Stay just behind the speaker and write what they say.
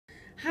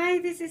Hi,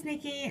 this is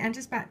Nikki, and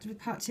just back to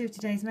part 2 of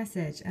today's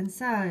message. And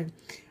so,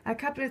 a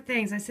couple of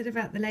things I said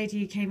about the lady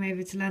who came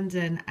over to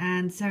London,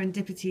 and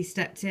serendipity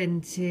stepped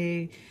in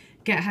to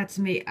get her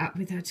to meet up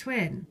with her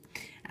twin.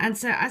 And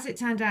so, as it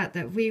turned out,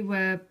 that we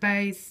were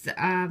both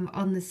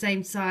on the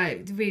same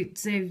side. We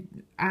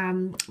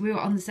were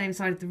on the same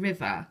side of the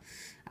river.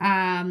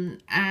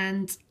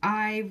 And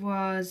I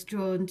was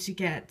drawn to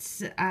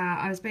get.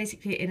 I was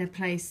basically in a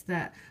place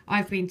that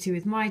I've been to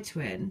with my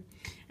twin.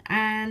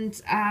 And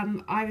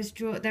I was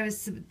drawn.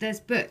 There's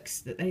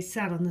books that they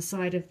sell on the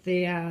side of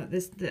the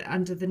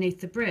underneath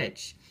the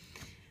bridge,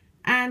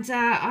 and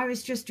I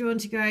was just drawn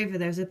to go over.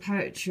 There was a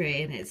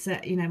poetry, and it's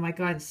my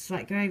guidance was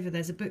like, go over.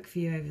 There's a book for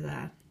you over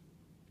there.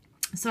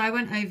 So I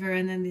went over,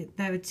 and then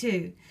there were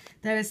two.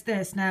 There was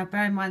this. Now,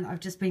 bear in mind that I've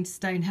just been to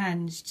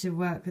Stonehenge to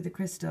work with the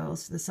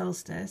crystals for the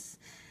solstice,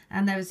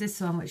 and there was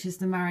this one, which is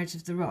the Marriage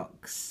of the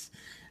Rocks,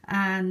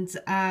 and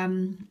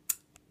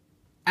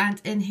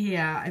in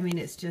here, I mean,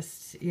 it's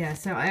just, yeah,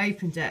 so I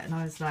opened it and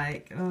I was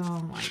like,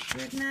 oh my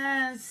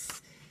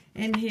goodness.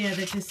 In here,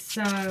 there's just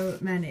so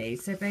many.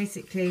 So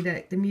basically,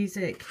 the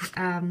music,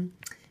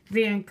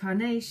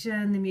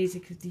 reincarnation, the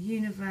music of the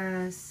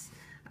universe,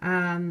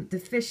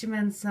 the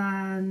fisherman's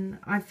son,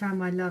 I found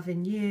my love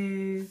in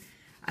you.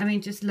 I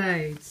mean, just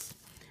loads.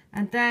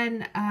 And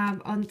then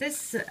on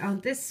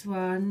this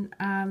one,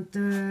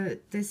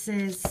 this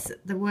is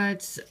the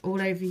words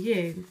all over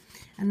you,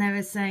 and they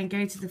were saying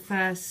go to the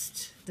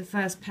first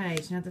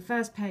page. Now the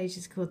first page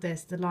is called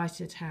the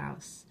lighted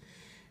house.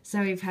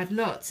 So we've had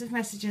lots of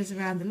messages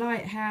around the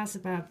lighthouse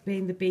about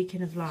being the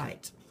beacon of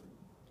light.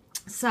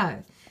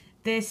 So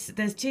there's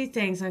two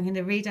things. I'm going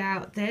to read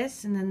out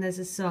this, and then there's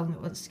a song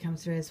that wants to come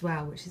through as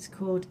well, which is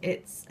called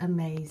It's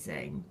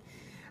Amazing.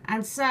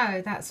 And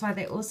so that's why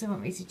they also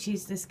want me to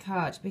choose this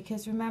card,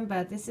 because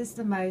remember, this is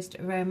the most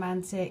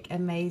romantic,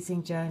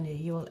 amazing journey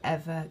you will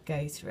ever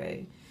go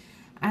through.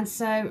 And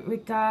so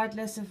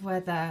regardless of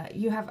whether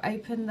you have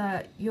opened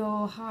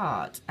your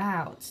heart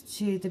out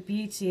to the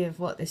beauty of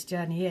what this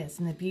journey is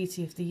and the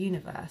beauty of the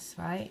universe,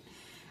 right?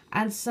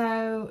 And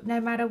so no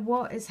matter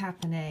what is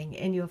happening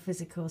in your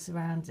physical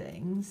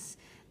surroundings,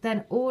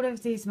 then all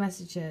of these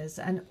messages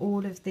and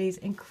all of these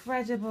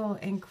incredible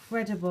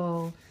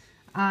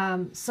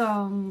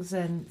songs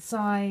and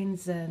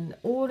signs and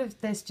all of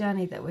this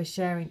journey that we're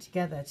sharing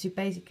together to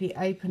basically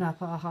open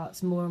up our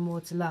hearts more and more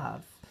to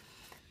love,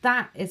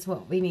 that is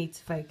what we need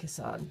to focus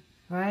on,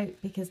 right?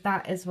 Because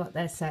that is what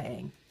they're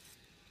saying.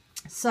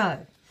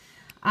 So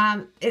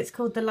it's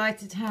called the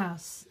lighted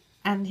house,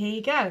 and here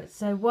you go.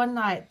 So one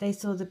night they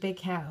saw the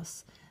big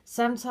house,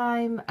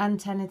 sometime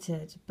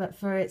untenanted, but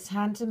for its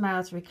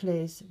hand-to-mouth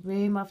recluse,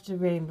 room after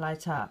room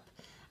light up,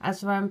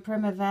 as when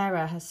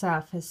Primavera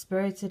herself has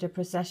spirited a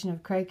procession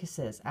of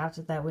crocuses out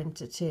of their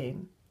winter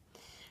tomb.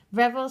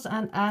 Revels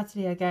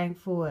unearthly are going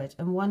forward,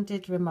 and one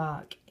did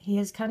remark, he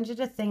has conjured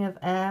a thing of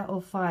air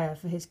or fire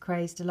for his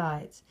crazed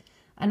delight.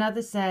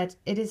 Another said,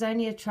 it is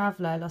only a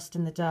traveller lost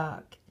in the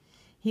dark.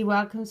 He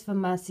welcomes for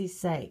mercy's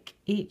sake,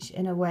 each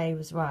in a way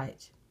was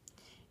right.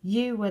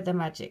 You were the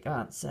magic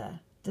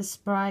answer, the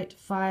sprite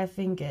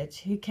fire-fingered,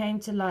 who came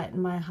to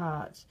lighten my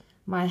heart,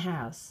 my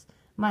house,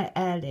 my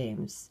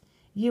heirlooms.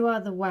 You are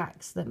the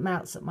wax that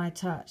melts at my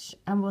touch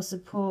and will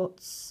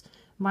support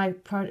my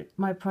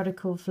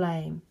prodigal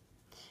flame.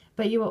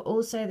 But you are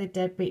also the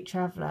deadbeat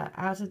traveller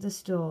out of the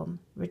storm,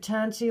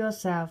 returned to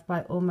yourself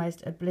by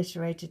almost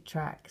obliterated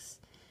tracks,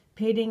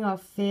 peeling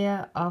off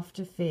fear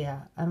after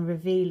fear and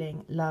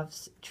revealing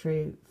love's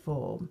true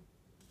form.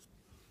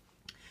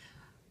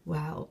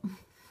 Wow,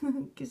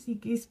 gives you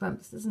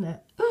goosebumps, doesn't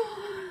it?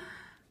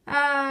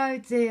 Oh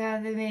dear,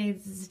 I mean,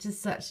 this is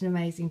just such an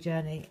amazing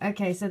journey.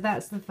 Okay, so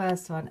that's the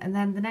first one. And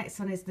then the next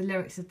one is the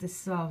lyrics of this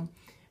song,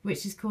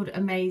 which is called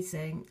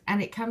Amazing.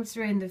 And it comes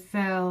through in the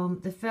film.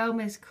 The film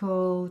is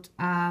called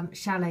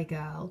Chalet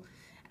Girl.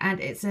 And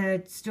it's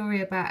a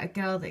story about a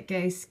girl that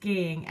goes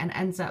skiing and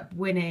ends up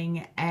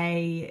winning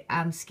a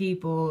ski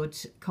board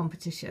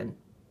competition.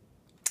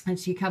 And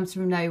she comes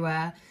from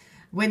nowhere,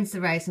 wins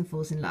the race and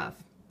falls in love.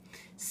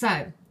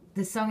 So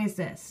the song is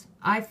this.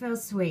 I feel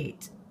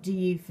sweet. Do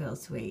you feel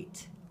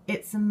sweet?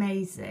 It's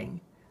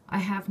amazing. I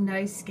have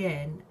no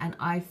skin and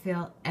I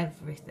feel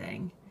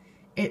everything.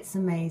 It's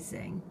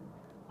amazing.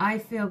 I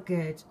feel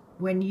good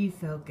when you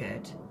feel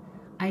good.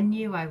 I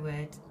knew I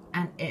would,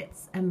 and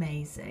it's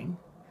amazing.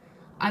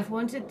 I've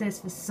wanted this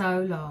for so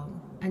long,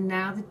 and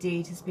now the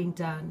deed has been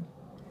done.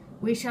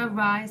 We shall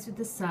rise with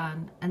the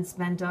sun and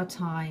spend our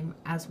time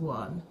as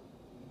one.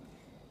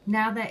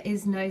 Now there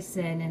is no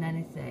sin in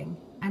anything,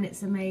 and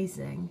it's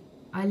amazing.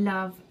 I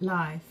love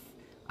life.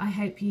 I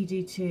hope you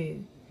do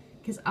too,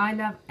 because I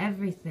love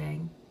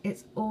everything.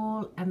 It's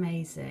all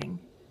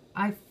amazing.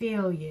 I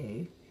feel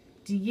you.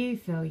 Do you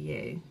feel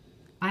you?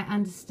 I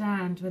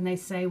understand when they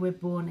say we're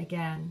born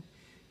again,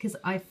 because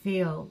I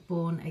feel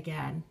born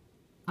again.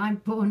 I'm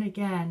born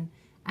again,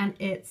 and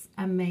it's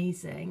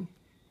amazing.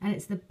 And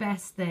it's the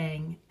best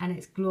thing, and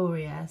it's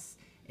glorious.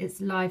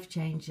 It's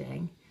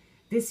life-changing.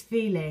 This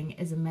feeling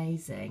is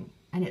amazing.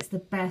 and it's the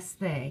best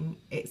thing.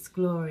 It's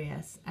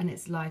glorious and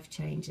it's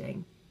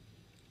life-changing.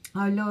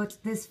 Oh Lord,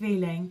 this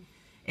feeling,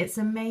 it's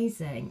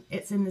amazing.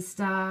 It's in the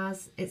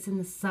stars, it's in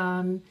the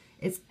sun,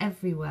 it's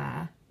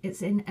everywhere,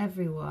 it's in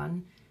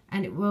everyone,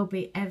 and it will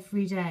be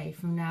every day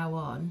from now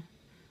on.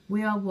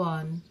 We are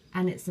one,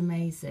 and it's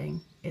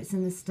amazing. It's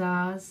in the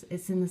stars,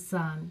 it's in the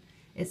sun,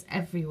 it's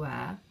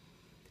everywhere,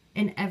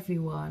 in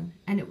everyone,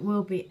 and it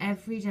will be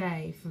every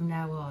day from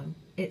now on.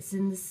 It's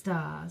in the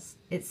stars,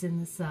 it's in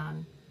the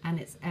sun, and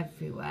it's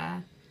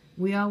everywhere.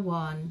 We are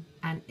one,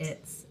 and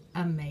it's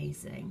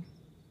amazing.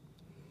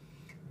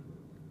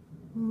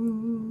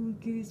 Ooh,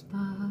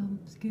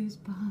 goosebumps,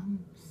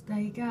 goosebumps. There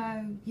you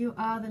go. You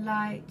are the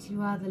light,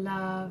 you are the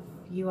love,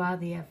 you are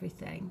the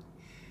everything.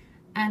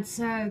 And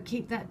so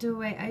keep that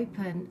doorway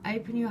open.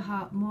 Open your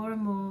heart more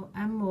and more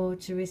and more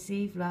to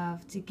receive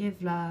love, to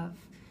give love,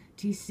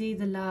 to see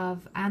the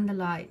love and the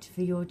light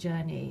for your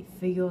journey,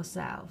 for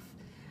yourself.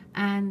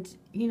 And,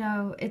 you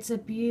know, it's a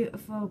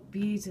beautiful,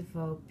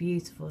 beautiful,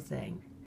 beautiful thing.